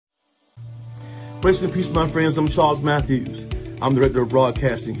Grace and peace, my friends. I'm Charles Matthews. I'm the Director of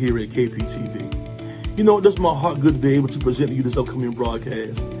Broadcasting here at KPTV. You know, it does my heart good to be able to present to you this upcoming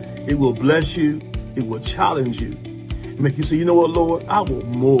broadcast. It will bless you. It will challenge you. And make you say, you know what, Lord, I want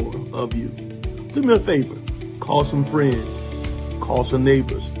more of you. Do me a favor. Call some friends. Call some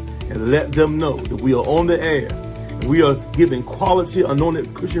neighbors. And let them know that we are on the air. And we are giving quality,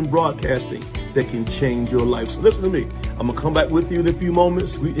 anointed Christian broadcasting that can change your life. So listen to me. I'm going to come back with you in a few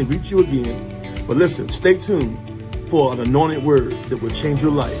moments and reach you again. But listen, stay tuned for an anointed word that will change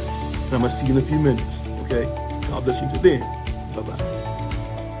your life. And I'm going to see you in a few minutes. Okay? God bless you till then. Bye-bye.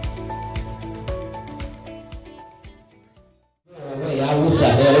 I wish I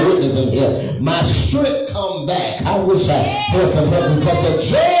had a witness in here. My strength come back. I wish I had some help because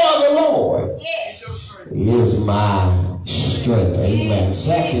the joy of the Lord is my strength. Amen.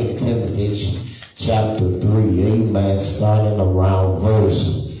 2 Timothy chapter 3. Amen. Starting around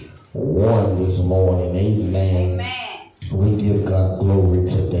verse 1 this morning. Amen. We give God glory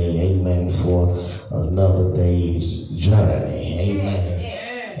today. Amen. For another day's journey.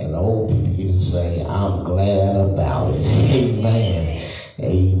 Amen. And the old people used to say, I'm glad about it. Amen.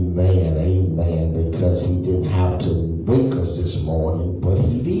 Amen. Amen. Because he didn't have to wake us this morning, but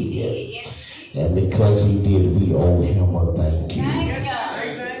he did. And because he did, we owe him a thank you.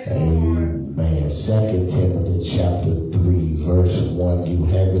 Amen. 2 Timothy chapter 3, verse 1. You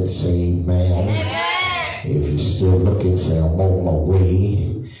have it, say amen. If you're still looking, say I'm on my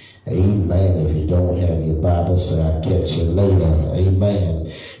way. Amen. If you don't have your Bible, say I'll catch you later. Amen.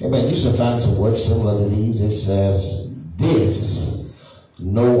 Amen. You should find some words similar to these. It says, this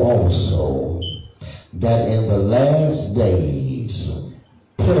know also that in the last days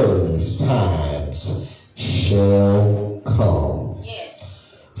perilous times shall come.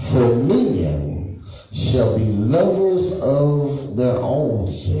 For men shall be lovers of their own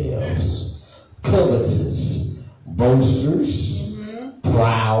selves, covetous, boasters,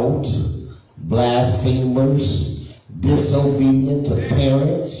 proud, blasphemers, disobedient to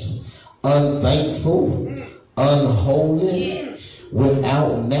parents, unthankful, unholy,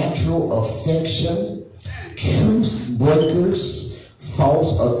 without natural affection, truth breakers,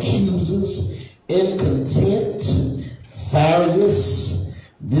 false accusers, incontent, furious,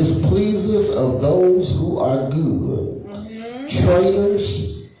 displeasers of those who are good,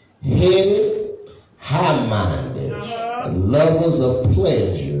 traitors, headed, high-minded, lovers of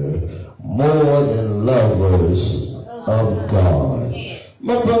pleasure more than lovers of God.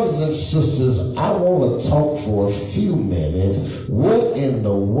 My brothers and sisters, I want to talk for a few minutes. What in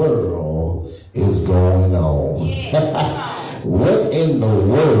the world is going on? What in the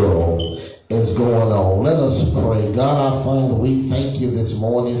world is going on? Let us pray. God our Father, we thank you this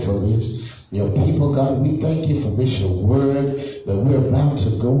morning for this. Your people, God, we thank you for this, your word that we're about to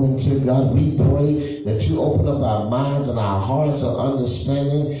go into. God, we pray that you open up our minds and our hearts of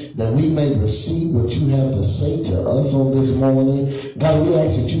understanding that we may receive what you have to say to us on this morning. God, we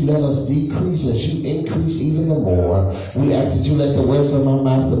ask that you let us decrease as you increase even the more. We ask that you let the words of my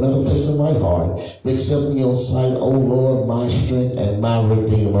mouth, the meditation of my heart, be accepting your sight, O Lord, my strength and my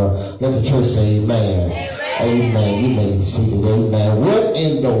redeemer. Let the church say amen. Amen. You may be seated. Amen. What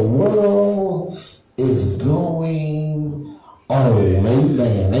in the world is going on? Amen.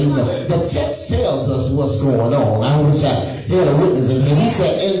 Amen. The text tells us what's going on. I wish I had a witness in here. He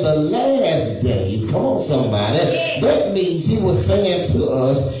said, in the last days, come on somebody. That means he was saying to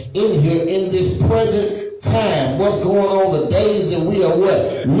us in here, in this present time, what's going on, the days that we are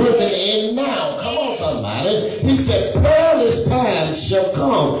what? Living in now. Come on somebody. He said, perilous times shall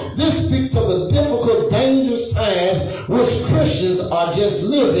come. This speaks of the difficult, dangerous times which Christians are just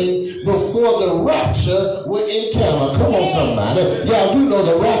living before the rapture will encounter. Come on somebody. Yeah, you know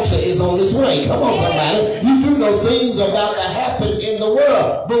the rapture is on its way. Come on somebody. You do know things about to happen in the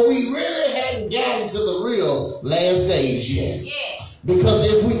world, but we really hadn't gotten to the real last days yet. Because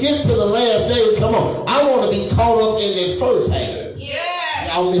if we get to the last days, come on, I want to be caught up in the first half.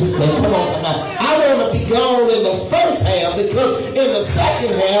 Y'all missed that. Come on, somebody. I want to be gone in the first half because in the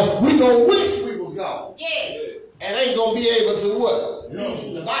second half, we going to wish we was gone. And ain't going to be able to what?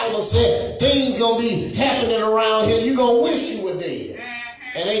 The Bible said things going to be happening around here. You going to wish you were dead.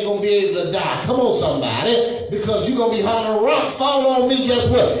 And ain't going to be able to die. Come on, somebody. Because you're going to be hollering, rock, fall on me, guess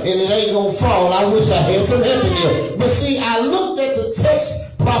what? And it ain't going to fall. I wish I had some help in here. But see, I looked at the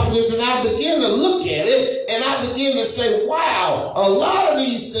text, prophetess, and I began to look at it, and I began to say, wow, a lot of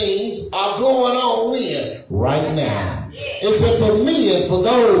these things are going on when? Right now. It said for me and for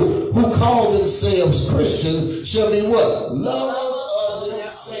those who call themselves Christians shall be what? Lovers of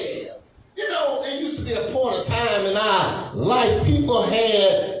themselves. You know, it used to be a point of time in our life, people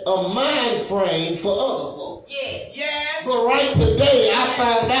had a mind frame for other folks. Yes. Yes. But right today, I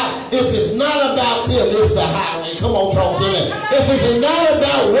found out if it's not about them, it's the highway. Come on, talk to me. If it's not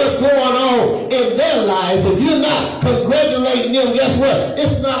about what's going on in their life, if you're not congratulating them, guess what?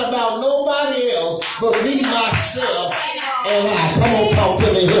 It's not about nobody else but me, myself, and I. Come on, talk to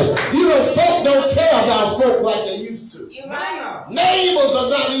me here. You know, folk don't care about folk like they used to. You're right. Neighbors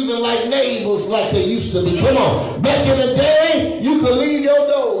are not even like neighbors like they used to be. Come on. Back in the day, you could leave your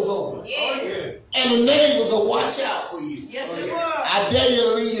doors open. Yes. And the neighbors will watch out for you. Yes, they will. I dare you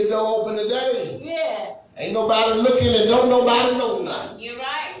to leave your door open today. Yeah. Ain't nobody looking and don't nobody know nothing. You're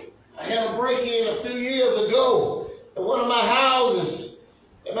right. I had a break-in a few years ago at one of my houses.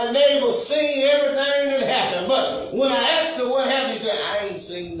 And my neighbor seen everything that happened. But when I asked her what happened, she said, I ain't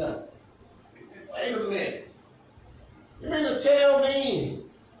seen nothing. Wait a minute. You mean to tell me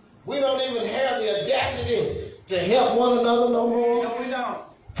we don't even have the audacity to help one another no more? No, we don't.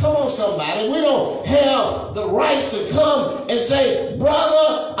 Come on, somebody. We don't have the rights to come and say,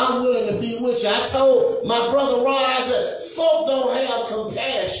 brother, I'm willing to be with you. I told my brother Ron, I said, folk don't have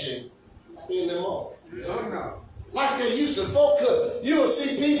compassion anymore. No. Like they used to. Folk could. You will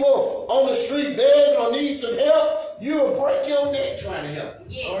see people on the street begging or need some help. You will break your neck trying to help.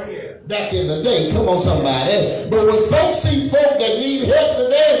 Yeah. Oh, yeah. Back in the day. Come on, somebody. But when folks see folk that need help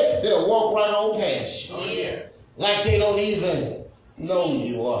today, they'll walk right on past you. Oh, yeah. Like they don't even know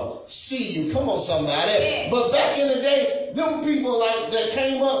you or see you. Come on, somebody. Yeah. But back in the day, them people like that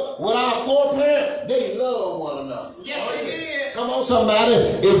came up with our foreparents, they love one another. Yes, they did. Come on, somebody.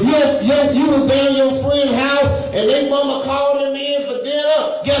 If you was down your friend's house and they mama called him in for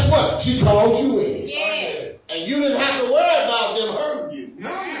dinner, guess what? She called you in. Yes. And you didn't have to worry about them hurting you. No.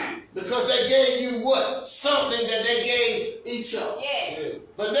 Because they gave you what? Something that they gave each other. Yes.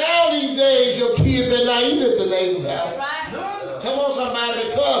 But now these days, your kid better not eat at the neighbor's house. Right. No. Come on, somebody,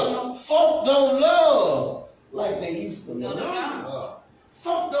 because folk don't love like they used to love. No.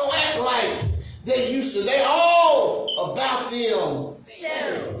 Folk don't act like they used to. They all about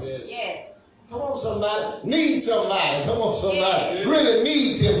themselves. Yes. Come on, somebody. Need somebody. Come on, somebody. Really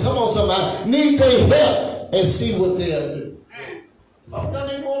need them. Come on, somebody. Need their help and see what they'll do. Folk don't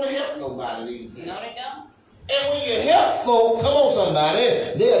even want to help nobody these days. No, they don't. And when you help folk, come on,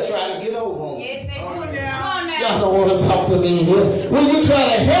 somebody, they'll try to get over on you. Yes, they do. Come on now. Y'all don't want to talk to me here. When you try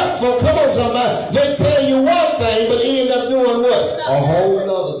to help folk, come on, somebody, they tell you one thing, but end up doing what? A whole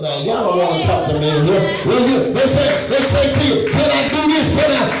other thing. Y'all don't want to talk to me here. They say to you, can I do this? Can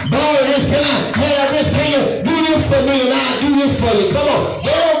I borrow this? Can I have this? Can you do this for me and I'll do this for you? Come on.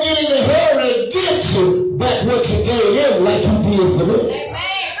 They don't get in the hurry to get you back what you gave them like you did for them.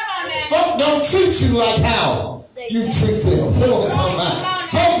 Amen. Come on now. Folk don't treat you like how you treat them. Come on, somebody.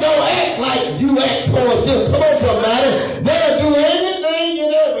 Folk don't act like you act towards them. Come on, somebody. They'll do anything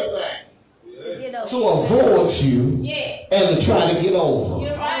and everything to avoid you and to try to get over.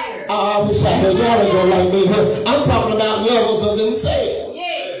 You're right. I wish I had y'all to go like me here. I'm talking about levels of themselves.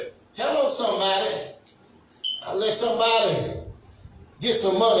 Yes. Hello, somebody. I let somebody get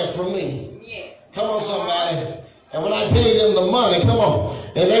some money from me. Yes. Come on, somebody. And when I gave them the money, come on.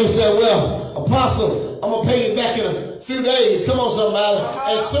 And they said, well, Apostle, I'm going to pay you back in a few days. Come on, somebody.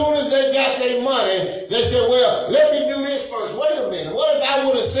 As soon as they got their money, they said, well, let me do this first. Wait a minute. What if I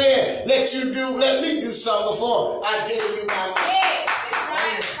would have said, let me do something before I gave you my money? Yes. That's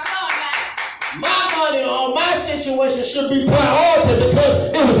right. Come on now. My money or my situation should be priority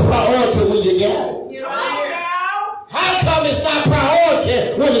because it was priority when you got it. You're right. How come it's not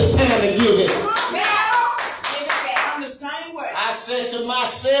priority when it's time to give it? I said to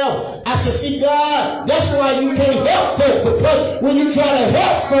myself, I said, see, God, that's why you can't help folk, because when you try to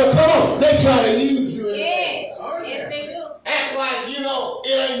help folk, come on, they try to use you. Yes. Yes, they do. Act like,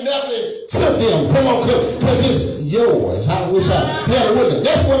 it ain't nothing to them. Come on, because it's yours. I wish I had a witness.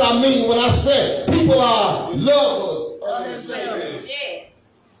 That's what I mean when I say people are lovers of themselves. Yes.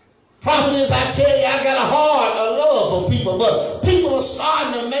 Prophetess, I tell you, I got a love for people, but people are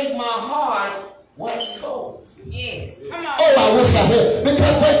starting to make my heart wax cold. Yes. Come on. Oh, I wish I had.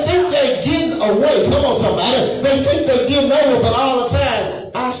 Because they think they're getting away. Come on, somebody. They think they're getting over, but all the time,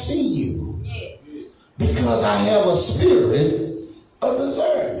 I see you. Yes. Because I have a spirit of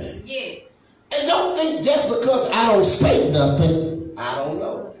discernment. Yes. And don't think just because I don't say nothing, I don't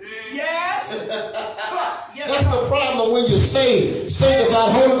know. Yes. That's the problem when you say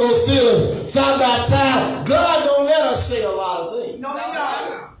sanctified, Holy Ghost filling, found by time. God don't let us say a lot of things. No, he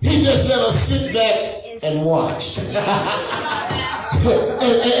don't. He just let us sit back and watch. and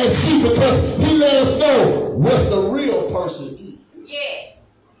see, because he let us know what's the real person eat. Yes.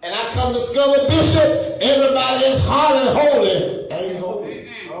 And I come to discover, Bishop, everybody that's hot and holy ain't holy.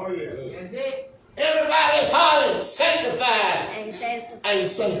 hollering, sanctified ain't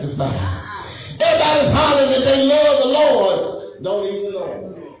sanctified. Everybody's hollering that they love the Lord, don't even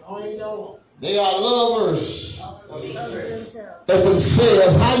know. They are lovers of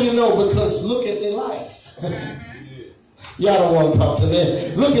themselves. How you know? Because look at their life. Y'all don't want to talk to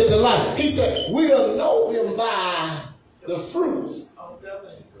them. Look at the life. He said, we'll know them by the fruits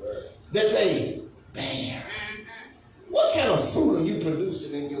that they bear. What kind of fruit are you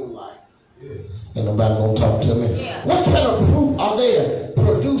producing in your life? Ain't nobody gonna talk to me. What kind of fruit are they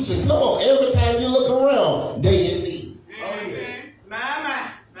producing? Come on, every time you look around, they in need.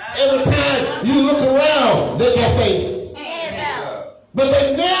 Every time you look around, they got their hands out. But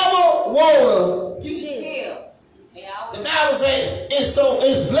they never wanna give. The Bible says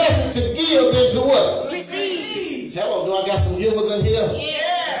it's blessed to give than to what? Receive. Hello, do I got some givers in here?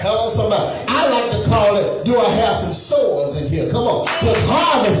 Yeah. Hello, somebody. I like to call it, do I have some sowers in here? Come on. Because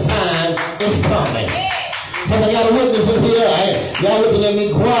harvest time is coming. Because I got a witness in here. Y'all looking at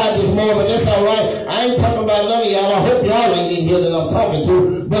me quiet this morning, but that's all right. I ain't talking about none of y'all. I hope y'all ain't in here that I'm talking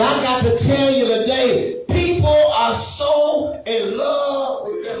to. But I got to tell you today, people are so in love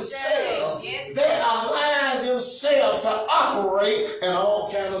with themselves. They allow themselves to operate in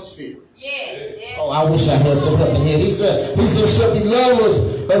all kind of spirits. Oh, I wish I had some help in here. He said, shall be lovers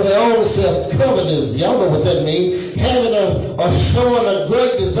of their own self, covetous. Y'all know what that means. Having or showing a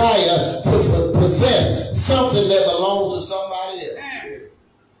great desire to possess something that belongs to somebody else.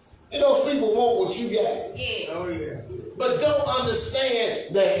 You know, people want what you got. Oh, yeah. But don't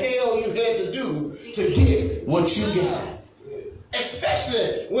understand the hell you had to do to get what you got.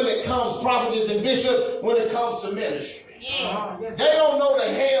 Especially when it comes, prophets and bishops, when it comes to ministry. They don't know the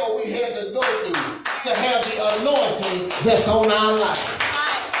hell we had to go through to have the anointing that's on our life.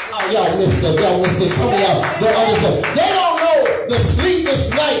 Oh, y'all missed it. Y'all missed it. Some of y'all don't understand. They don't know the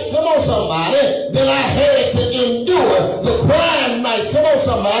sleepless nights, come on somebody, that I had to endure. The crying nights, come on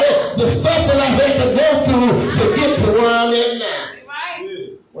somebody. The stuff that I had to go through to get to where I'm at now.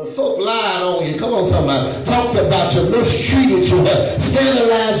 When folk lied on you, come on somebody, talked about you, mistreated you,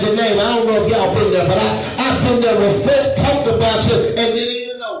 scandalized your name. I don't know if y'all been there, but I've been there where folk talked about you and didn't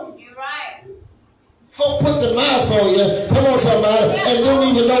even know you. You're right. Folk put the mouth on you, come on somebody, and didn't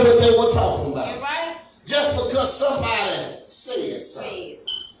even know what they were talking about. You're right. Just because somebody said something.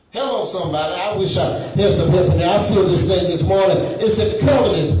 Hello somebody, I wish I had some help in there. I feel this thing this morning. It's a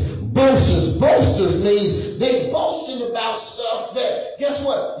covetous. Boasters. Boasters means they boasting about stuff that, guess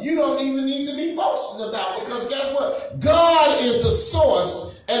what? You don't even need to be boasting about, because guess what? God is the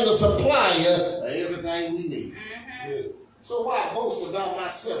source and the supplier of everything we need. So why boast about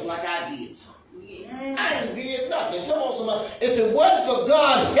myself like I did something? I ain't did nothing. Come on, somebody. If it wasn't for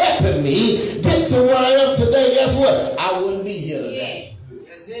God helping me get to where I am today, guess what? I wouldn't be here today.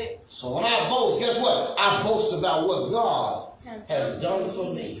 That's it. So when I boast, guess what? I boast about what God has done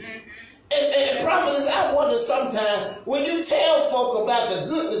for me. And prophetess, I wonder sometimes when you tell folk about the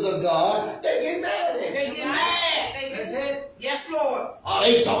goodness of God, they get mad at you. They get mad. That's it. Yes, Lord. Are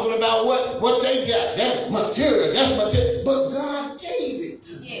they talking about what they got? That's material. But God gave it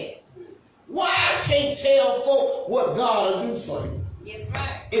to you. Why I can't tell folk what God will do for you? Yes,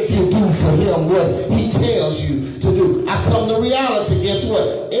 right. If you do for him what he tells you to do. I come to reality, guess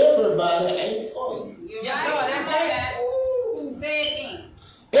what? Everybody ain't for you. Yes, Lord. That's it. Ooh. Say it again.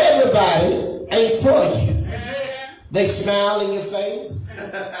 Everybody ain't for you. They smile in your face.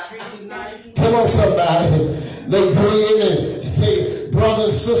 Come on, somebody. They grin and tell you, brother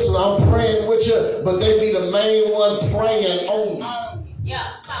and sister, I'm praying with you, but they be the main one praying on you.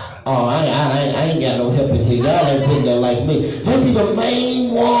 Oh, I ain't got no help in here. Y'all ain't been there like me. They be the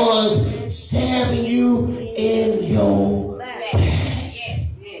main ones stabbing you in your back.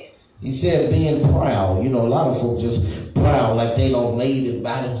 He said being proud. You know, a lot of folks just proud like they don't made it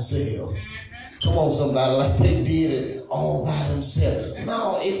by themselves. Come on, somebody, like they did it all by themselves.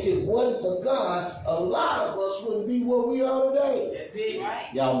 No, if it wasn't for God, a lot of us wouldn't be where we are today. That's it, right?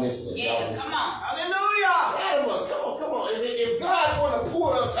 Y'all missed it. Yeah, y'all missed come on. Hallelujah. A lot of us, come on. If God would have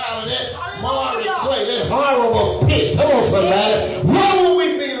pulled us out of that marred clay, that horrible pit, come on, somebody, where would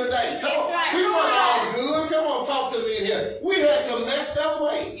we be today? Come on. Right. We weren't all good. Come on, talk to me in here. We had some messed up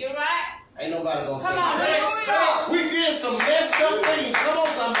ways. You're right. Ain't nobody gonna say that. We did some messed up things. Come on,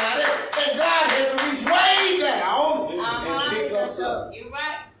 somebody. And God had to reach way down and pick us up. You're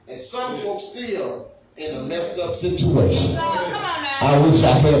right. And some folks still in a messed up situation. Come on now. I wish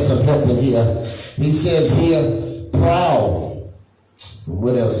I had some help in here. He says here, proud.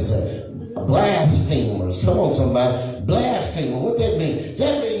 What else he said? Blasphemers. Come on, somebody. Blasphemer. What that mean?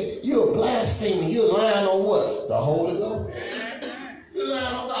 That means you're a blasphemer. You're lying on what? The Holy Ghost. You're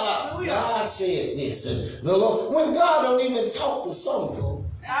relying on God. God said this. And the Lord, when God don't even talk to some folk.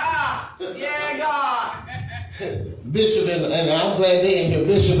 Yeah, God. Bishop and I'm glad they in here.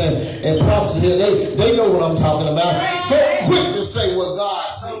 Bishop and prophets here, they know what I'm talking about. Folk quick to say what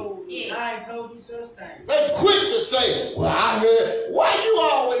God said. I ain't told you such things. They quick to say, well, I heard, why you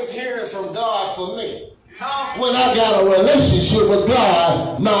always hearing from God for me? When I got a relationship with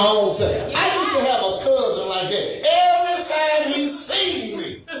God, my own self. I used to have a cousin like that. Every time he seen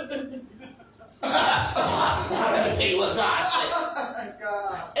me, let me tell you what God said.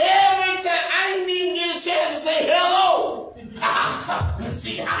 Every time, I didn't even get a chance to say hello.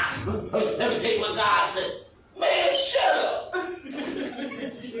 Let me tell you what God said. Man, shut up.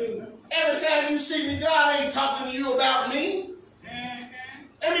 Every time you see me, God ain't talking to you about me.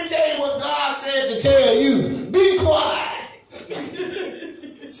 Let me tell you what God said to tell you. Be quiet.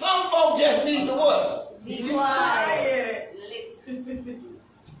 Some folk just need to what? Be quiet. Listen.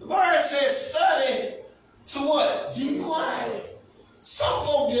 The word says study to what? Be quiet. Some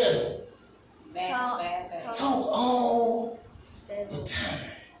folk just talk all the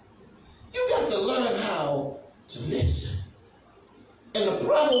time. You got to learn how to listen. And the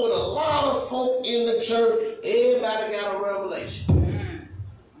problem with a lot of folk in the church, everybody got a revelation.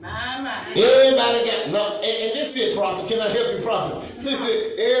 Everybody got, no, and this is prophet. Can I help you, prophet? This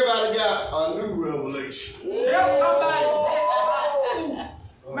is, everybody got a new revelation. Help somebody.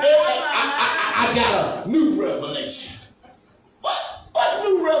 I got a new revelation. What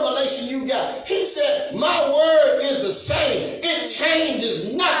new revelation you got? He said, my word is the same. It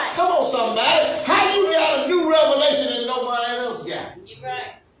changes not. Come on, somebody. How you got a new revelation and nobody else got it? You're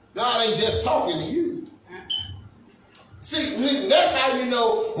right. God ain't just talking to you. See, that's how you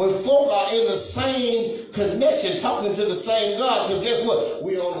know when folk are in the same connection, talking to the same God, because guess what?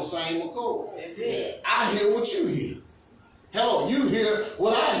 We on the same accord. That's it. I hear what you hear. Hello, you hear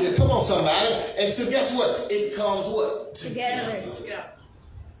what I hear. Come on, somebody. And so guess what? It comes what? Together.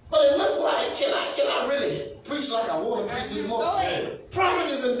 But it looked like, can I really preach like I want to preach this morning?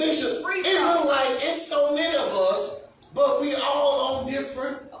 Prophets and bishops, it looked like it's so many of us, but we all on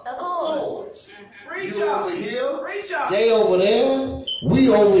different accords. You over here, they over there, we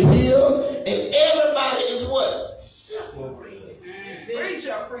over here, and everybody is what? Separated.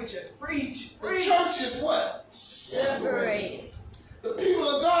 Preach. The church is what? Separated. The people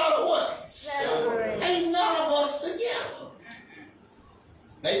of God are what? Separated. Ain't none of us together.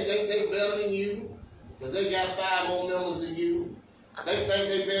 They think they better than you because they got 5 more members than you. They think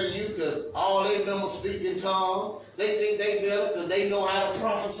they better than you because all their members speak in tongues. They think they better because they know how to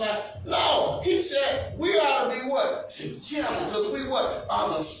prophesy. No, he said we ought to be what? Together, because we what? Are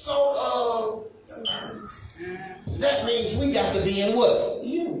the salt of the earth. That means we got to be in what?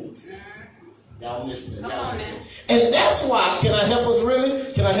 Unity. Y'all missed it. Y'all missed it. And that's why, can I help us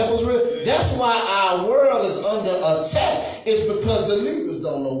really? Can I help us really? That's why our world is under attack. It's because the leaders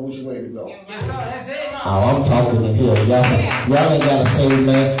don't know which way to go. That's it. Oh, I'm talking in here. Y'all ain't got to say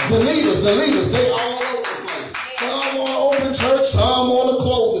man. The leaders, they all over the place. Some want to open church, some want to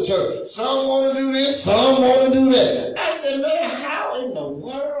close the church. Some want to do this, some want to do that. I said, man, how in the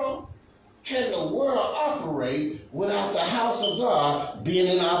world can the world operate without the house of God being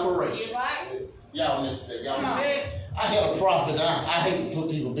in operation? Y'all missed it. Y'all missed it. I had a prophet. I hate to put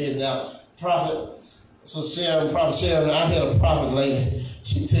people dead now. Prophet, so Prophet Sharon, I had a prophet lady.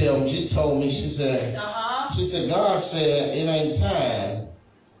 She told me, she said, God said it ain't time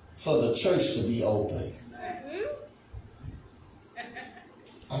for the church to be open.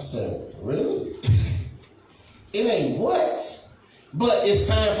 I said, really? It ain't what? But it's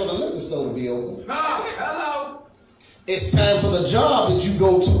time for the liquor store to be open. Hello. It's time for the job that you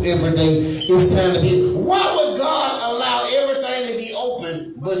go to every day. It's time to be. Why would God allow everything to be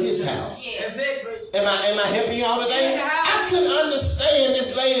open but his house? That's it. Am I helping y'all today? I couldn't understand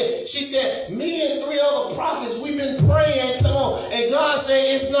this lady. She said, me and 3 other prophets, we've been praying, come on. And God said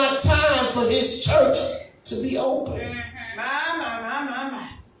it's not time for his church to be open. My.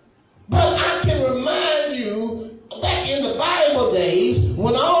 But I can remind you, back in the Bible days,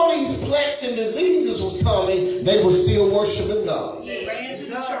 when all these plagues and diseases was coming, they were still worshiping God. They ran to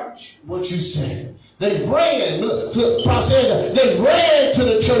the church. What you saying? They ran to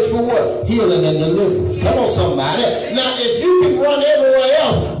the church for what? Healing and deliverance. Come on, somebody. Now, if you can run everywhere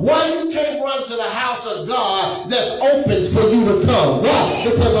else, why you can't run to the house of God that's open for you to come? Why?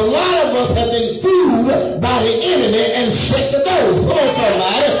 Because a lot of us have been fooled by the enemy and shut the doors. Come on,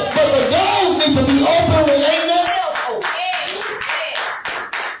 somebody. But the doors need to be open when ain't nothing else open.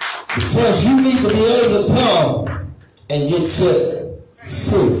 Because you need to be able to come and get set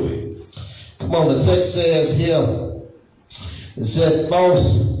free. Come on, the text says here, It said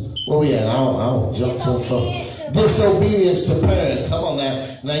false. Where we at? I don't jump too far. Disobedience to parents. Come on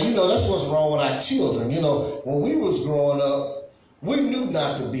now. Now, you know, that's what's wrong with our children. You know, when we was growing up, we knew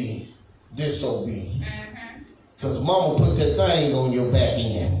not to be disobedient. Because mama put that thing on your back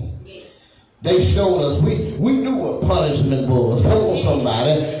end. They showed us, we knew what punishment was. Come on,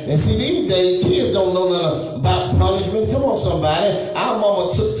 somebody. And see, these days, kids don't know nothing about punishment. Come on, somebody. Our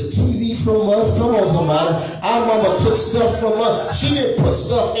mama took the TV from us. Come on, somebody. Our mama took stuff from us. She didn't put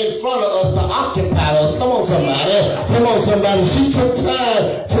stuff in front of us to occupy us. Come on, somebody. Come on, somebody. She took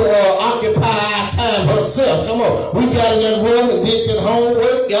time to occupy our time herself. Come on. We got in that room and did that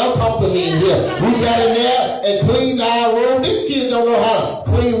homework. Y'all talk to me in here. We got in there and cleaned our room. These kids don't know how to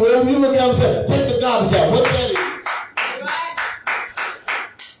clean room. You look at them and say, take the garbage out. What that is?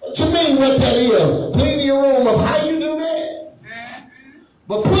 What you mean what that is? Clean your room up. How you do that?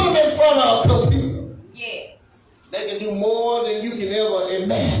 But put them in front of a computer. Yes. They can do more than you can ever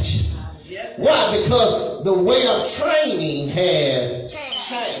imagine. Yes. Why? Because the way of training has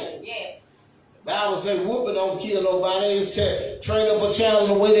changed. Yes. The Bible says whooping don't kill nobody. It said train up a child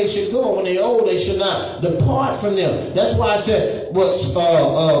in the way they should go. When they're old, they should not depart from them. That's why I said,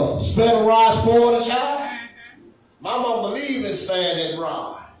 spare the rod, spoil the child. My mom believed in sparing that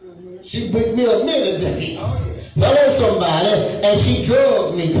rod. She beat me a many days. Hello, somebody. And she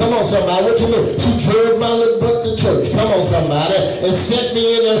drugged me. Come on, somebody. What you mean? She drugged my little butt to church. Come on, somebody. And set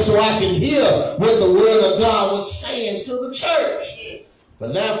me in there so I can hear what the word of God was saying to the church.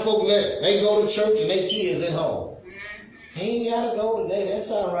 But now folk, they go to church and they kids at home. He ain't gotta go today.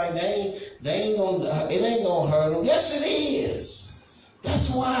 That's all right. It ain't gonna hurt them. Yes, it is. That's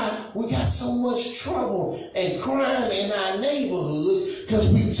why we got so much trouble and crime in our neighborhoods, because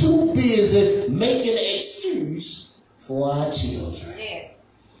we too busy making an excuse for our children. Yes.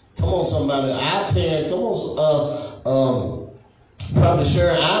 Come on, somebody. Our parents, probably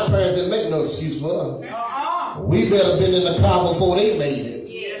sure our parents didn't make no excuse for us. We better been in the car before they made it.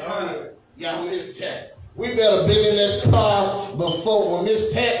 Yes. Y'all missed that. We better been in that car before. When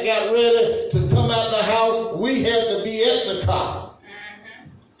Miss Pat got ready to come out the house, we had to be at the car.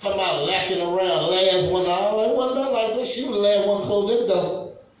 Talking about lacking around, last one hour. It wasn't nothing like this. She was the last one closed that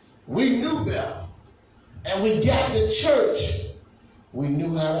door. We knew better. And we got to church. We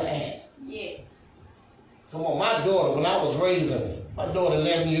knew how to act. Yes. Come on, my daughter, when I was raising, my daughter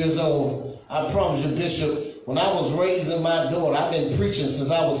 11 years old, I promise you, Bishop, when I was raising my daughter, I've been preaching since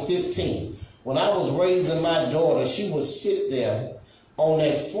I was 15. When I was raising my daughter, she would sit there on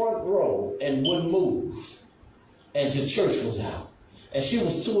that front row and wouldn't move until church was out. And she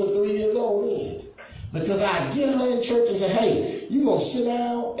was 2 or 3 years old then. Because I get her in church and say, hey, you going to sit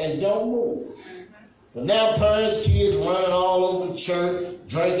down and don't move. But now parents, kids running all over the church,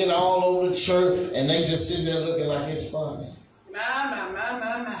 drinking all over the church, and they just sitting there looking like it's funny.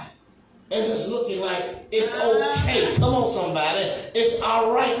 My. And just looking like it's okay. Come on, somebody. It's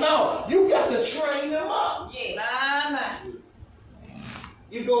all right. No, you got to train them up.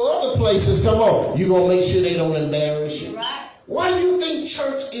 You go other places, come on. You're going to make sure they don't embarrass you. Right. Why do you think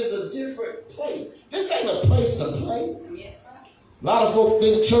church is a different place? This ain't a place to play. Yes, right. A lot of folk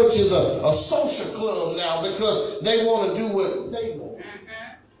think church is a social club now because they want to do what they want.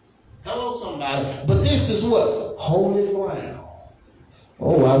 Hello, somebody. But this is what? Holy ground.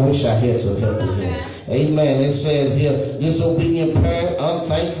 Oh, I wish I had some help with him. Amen. It says here, disobedient parent,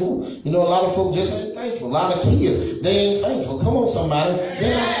 unthankful. You know, a lot of folks just ain't thankful. A lot of kids, they ain't thankful. Come on, somebody.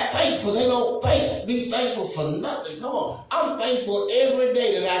 They're not thankful. They don't be thankful for nothing. Come on. I'm thankful every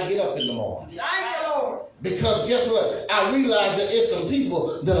day that I get up in the morning. Thank you, Lord. Because guess what? I realize that it's some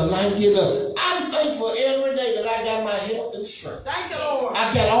people that are not getting up. I'm thankful every day that I got my health and strength. Thank you, Lord. I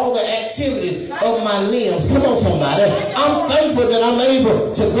got all the activities of my limbs. Come on, somebody. I'm thankful that I'm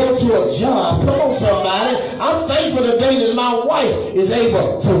able to go to a job. Come on, somebody. I'm thankful today that my wife is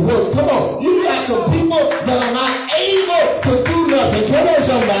able to work. Come on. You got some people that are not able to do nothing. Come on,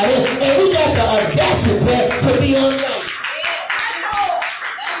 somebody. And we got the audacity to be unthankful.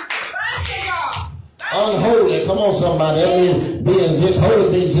 Unholy. Come on, somebody. That means being just holy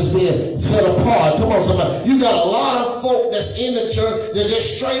means just being set apart. Come on, somebody. You got a lot of folk that's in the church that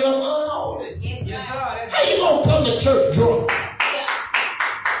just straight up unholy. Yes, sir. How you gonna come to church drunk? Yeah.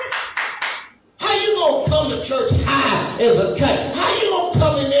 How you gonna come to church high as a kite? How you gonna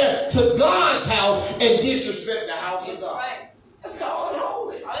come in there to God's house and disrespect the house of God? Right. That's called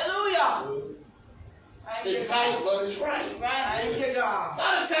unholy. Hallelujah. It's tight, but it's right. Thank you, God. A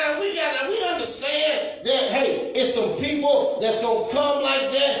lot of times we understand that, hey, it's some people that's going to come like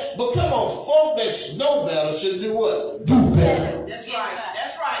that, but come on, folk that know better should do what? Do better. That's right.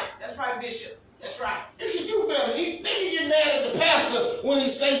 That's right. That's right, Bishop. That's right. You should do better. Nigga, you mad at the pastor when he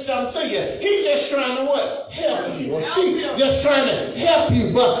say something to you. He just trying to what? Help you. Or she just trying to help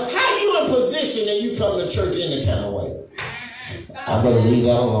you. But how you in position and you come to church any kind of way? I better leave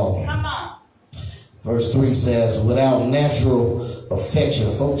that alone. Come on. Verse 3 says, without natural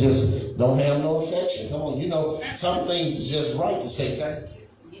affection. Folks just don't have no affection. Come on, you know, some things is just right to say thank you.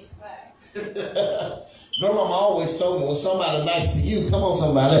 It's right. Grandmama always told me when somebody nice to you, come on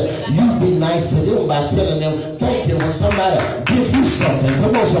somebody, you be nice to them by telling them thank you. When somebody give you something,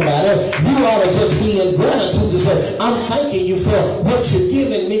 come on somebody, you ought to just be in gratitude to say, I'm thanking you for what you're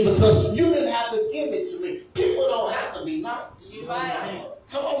giving me because you didn't have to give it to me. People don't have to be nice. You're right.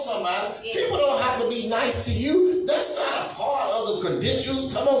 Come on somebody, Yeah. people don't have to be nice to you. That's not a part of the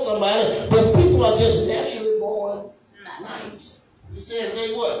credentials. Come on somebody, but people are just naturally born nice. He says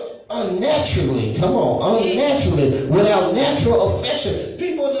they what? Unnaturally. Come on, unnaturally, without natural affection.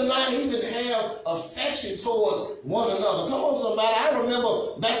 People do not even have affection towards one another. Come on, somebody. I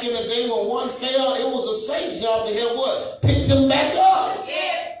remember back in the day when one fell, it was a saint's job to help what? Pick them back up.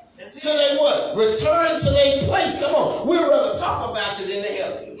 Yes. So they what? Return to their place. Come on. We'd rather talk about you than to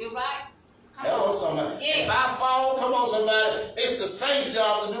help you. You're right. Hello, somebody. Yes. If I fall, come on, somebody. It's the saint's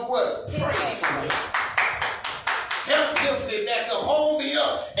job to do what? Pray for me. Help lift me back up, hold me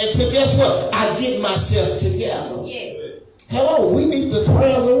up. And to guess what? I get myself together. Yes. Hello, we need the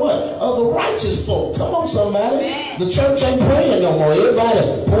prayers of what? Of the righteous folk. Come on, somebody. Man. The church ain't praying no more. Everybody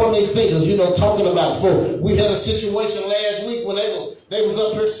pointing their fingers, you know, talking about folk. We had a situation last week when they was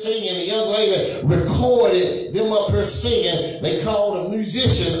up here singing. The young lady recorded them up here singing. They called a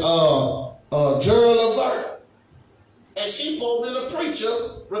musician, Gerald Levert. And she supposed to be the preacher,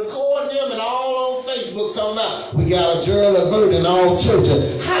 recording them and all on Facebook talking about, we got a Gerald Levert in all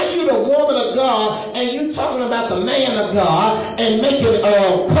churches. How you the woman of God and you talking about the man of God and making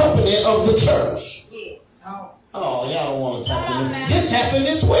a company of the church? Yes. Oh, y'all don't want to talk to me. This happened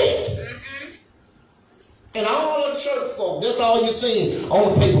this week. And all the church folk, that's all you're seeing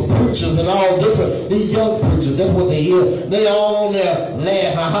on the paper, preachers and all different, these young preachers, that's what they hear. They all on there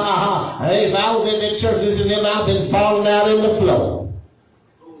laughing, ha ha ha. Hey, if I was at that church listening to them, I've been falling out in the floor.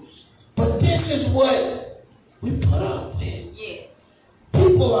 But this is what we put up with. Yes.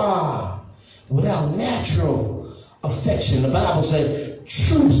 People are without natural affection. The Bible says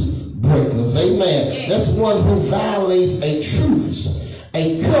truth breakers. Amen. That's one who violates a truth,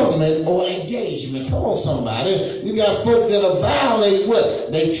 a covenant or engagement. Come on, somebody. You got folk that'll violate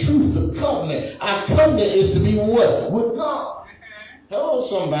what? They truth, the covenant. Our covenant is to be what? With God. Hello,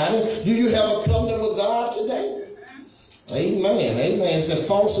 somebody. Do you have a covenant with God today? Amen. Amen. It's a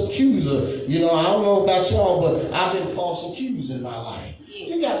false accuser. You know, I don't know about y'all, but I've been false accused in my life.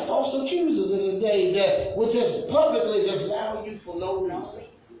 You got false accusers in the day that will just publicly just lie on you for no reason.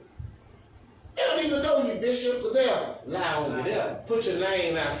 They don't even know you, Bishop, but they'll lie on you. They'll put your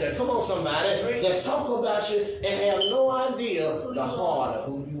name out there. Come on, somebody. They'll talk about you and have no idea the heart of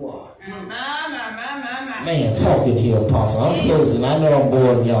who you are. Man, talking here, Apostle. I'm closing. I know I'm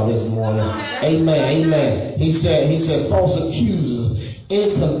boring y'all this morning. Amen. Amen. He said false accusers,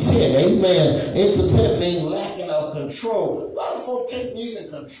 incontent. Amen. Incontent means lacking of control. A lot of folks can't even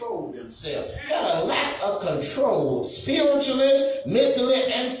control themselves. Got a lack of control spiritually, mentally,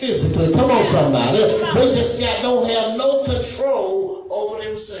 and physically. Come on, somebody. They just don't have no control over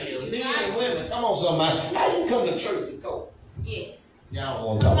themselves. Men and women. Come on, somebody. How you come to church to go? Yes. Y'all don't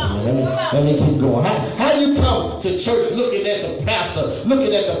want to talk to me. Let me keep going. How you come to church looking at the pastor,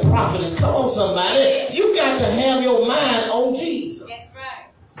 looking at the prophetess? Come on, somebody. You got to have your mind on Jesus. That's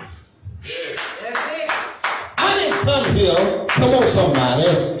right. That's it. I didn't come here, come on,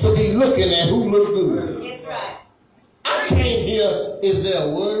 somebody, to be looking at who look good. That's right. I came here, is there a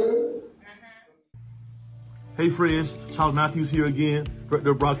word? Hey friends, Charles Matthews here again,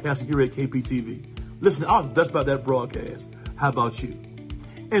 Director of Broadcasting here at KPTV. Listen, I was blessed about that broadcast. How about you?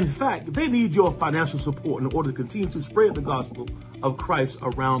 In fact, they need your financial support in order to continue to spread the gospel of Christ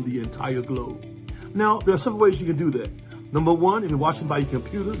around the entire globe. Now, there are several ways you can do that. Number one, if you're watching by your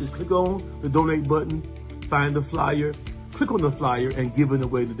computer, just click on the donate button, find the flyer, click on the flyer, and give it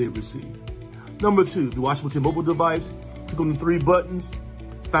away that they receive. Number two, if you're watching with your mobile device, click on the three buttons,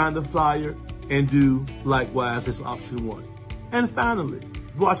 find the flyer, and do likewise as option one. And finally,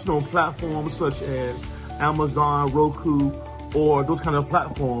 if you're watching on platforms such as Amazon, Roku, or those kind of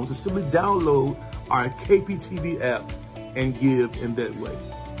platforms, to simply download our KPTV app and give in that way.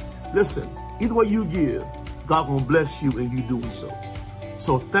 Listen, either way you give, God will bless you in you doing so.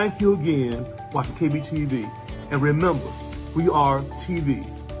 So thank you again for watching KPTV. And remember, we are TV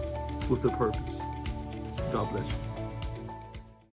with a purpose. God bless you.